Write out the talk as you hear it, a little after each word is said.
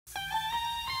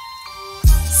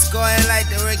Scoring like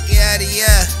the rookie of the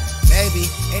year. Baby,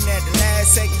 and at the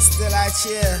last second still I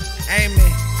chill.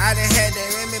 Aiming, I done had the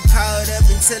rim pulled up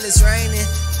until it's raining.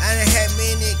 I done had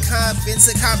many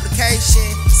into complication.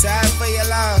 Sorry for your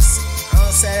loss, I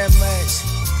don't say that much.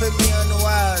 Put me on the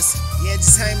walls, yeah,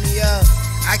 just hang me up.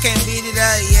 I can't beat it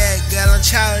up yet, girl, I'm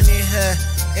chowing in her.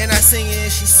 And I sing it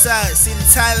and she sucks, see the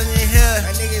title in here.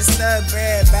 My niggas stuck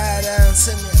bread, bow down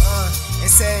to me, and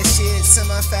say shit to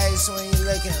my face when you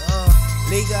looking,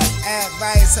 Legal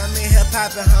advice, I'm in here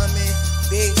poppin', homie.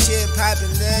 Big shit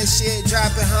poppin', little shit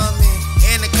droppin', homie.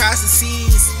 And across the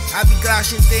seas, I be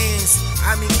gloshing things,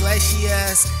 I mean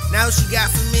glaciers. Now what you got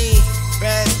for me?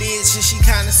 Bad bitch and she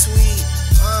kinda sweet,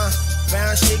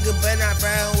 brown sugar but not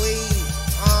brown weed,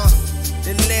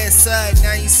 the list up,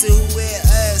 now you see who with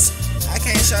us. I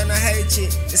can't show no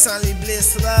hatred, it's only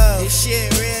bliss flow. This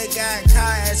shit real got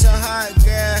caught at your heart,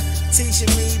 girl. Teaching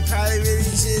me probably really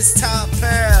just top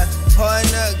pearl.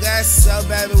 Pouring up glasses, so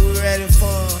baby we ready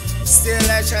for 'em. Still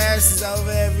let your asses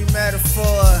over every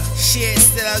metaphor. Shit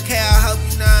still okay, I hope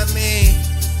you know what I mean.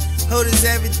 Who does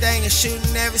everything and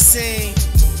shooting every scene.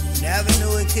 Never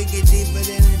knew it could get deeper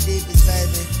than the deepest,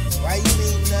 baby. Why you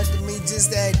mean nothing to me, just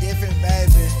that different,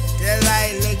 baby. That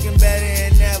light looking better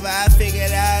than ever. I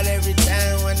figured out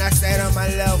everything when I stayed on my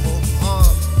level.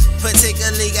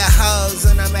 Particularly got hoes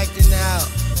when I'm acting out.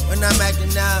 When I'm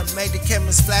acting out, make the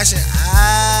cameras flashing.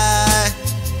 I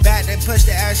back to push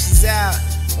the ashes out.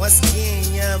 Once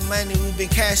again, young money, we been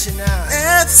cashing out.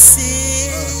 FC,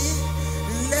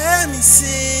 let me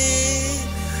see.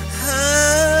 If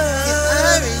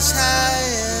I reach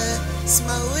higher,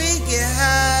 smoke we get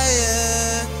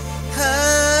higher.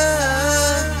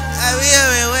 I be on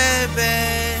my way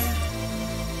back.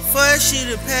 Force you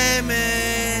to pay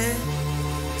me.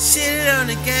 Shit on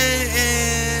the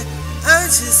game. I'm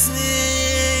just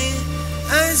me.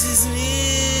 I'm just me.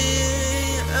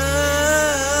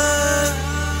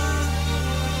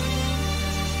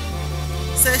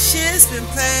 So shit's been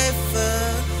paid for,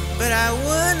 but I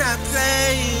would not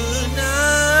play you, no.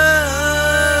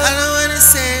 All I wanna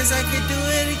say is I could do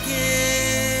it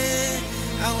again.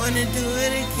 I wanna do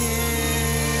it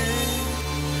again.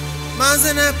 Mom's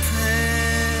in a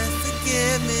prayer,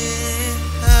 forgive me.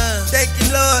 Thank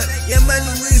you, Lord. Your money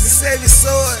wheels to save your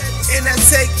sword. And I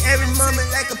take every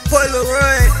moment like a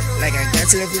Polaroid. Like I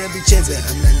got to the be chippin'.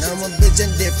 I'm not normal, bitch,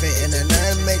 I'm different. And I know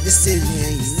how to make decisions.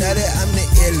 And you know that I'm the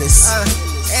illest.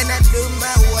 And I do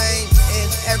my way.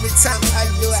 And every time I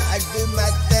do it, I do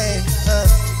my thing.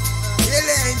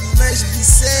 Really ain't much to be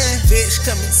said. Bitch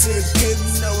coming to the crib,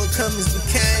 you know what comings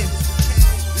became.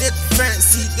 Let the front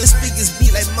seat, the speakers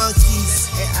beat like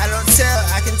monkeys. And I don't tell,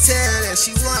 I can tell that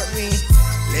she want me.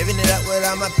 Living it up with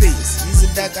all my peace. Use a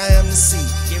duck, I am the sea.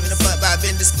 Giving a fuck, but I've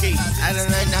been discreet. I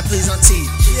don't like, now please don't teach.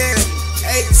 Yeah,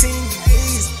 18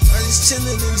 degrees. I'm just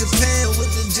chilling in Japan with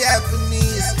the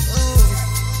Japanese.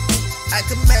 I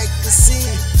can make the scene.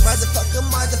 Motherfucker,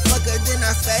 then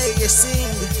I fade your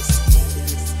scene.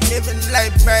 Living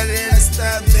life brighter than a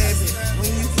star, baby.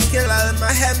 When you can kill all of my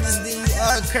happiness, then you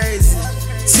are crazy.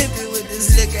 Tipping with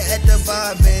this liquor at the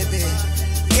bar, baby.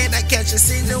 Can I catch a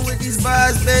signal with these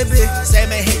bars, baby? Say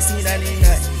man hits me, don't need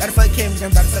nut. Gotta fuck Kim,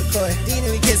 then gotta fuck Coy. Didn't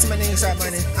even kiss my nigga, start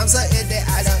money. I'm so ill that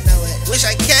I don't know it. Wish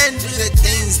I can do the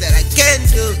things that I can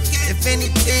do. If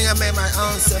anything, I made my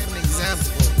own self an example.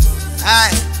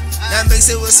 Alright, now mix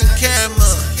it with some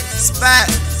caramel. Spot,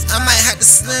 I might have to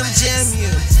slim jam you.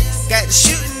 Got the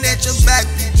shooting at your back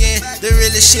again. The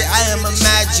realest shit I am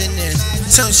imagining.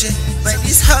 Don't you? But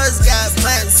these hoes got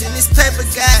butts and this paper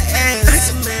got ass. I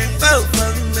can marry both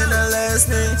of them and the last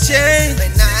name change.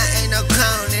 But nah, I ain't no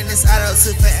clone and it's auto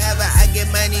to forever. I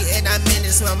get money and I'm in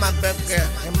this with my birth girl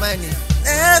and money.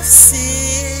 FC,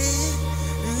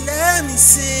 let me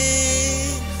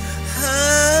see. Can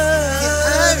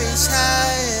I reach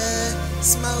higher?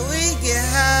 Smoke we get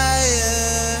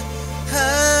higher.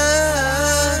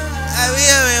 I be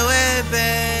on my way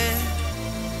back.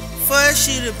 Force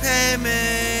you to pay me.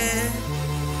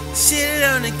 Shit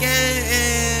on the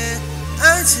game.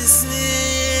 I'm just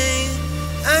me.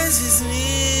 I'm just me.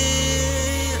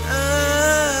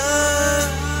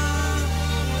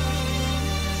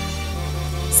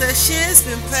 So shit's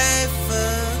been paid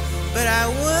for, but I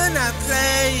would not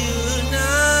play you,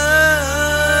 no.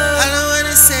 All I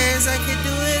wanna say is I could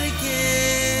do it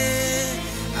again.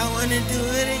 I wanna do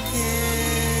it again.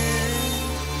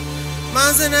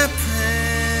 Mom's in a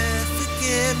prayer,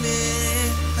 forgive me.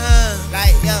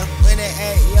 Like yo, when they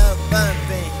at yo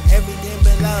bumping, everything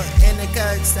below and the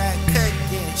coke start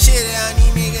cooking. Shit on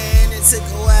these nigga and it took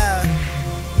a while.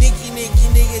 Nicki,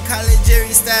 nigga, call it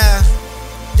Jerry style.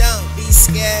 Don't be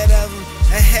scared of him,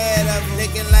 ahead of him,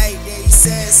 looking like they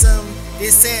said something,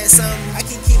 this said something. I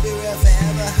can keep it real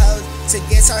forever, ho. To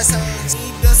get our songs,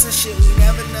 we built some shit we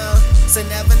never know, so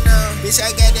never know. Bitch, I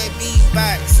got that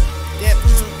beatbox, that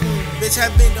Bitch, I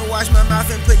been to wash my mouth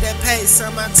and put that paste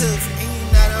on my tooth. And you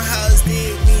know them hoes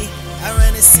did me. I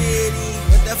run the city.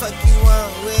 What the fuck you want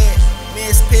with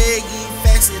Miss Piggy?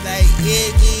 Fancy like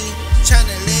Iggy,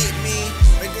 tryna lick me,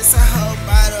 but this a whole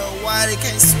bottle of water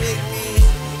can't swig me.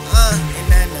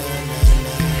 And I know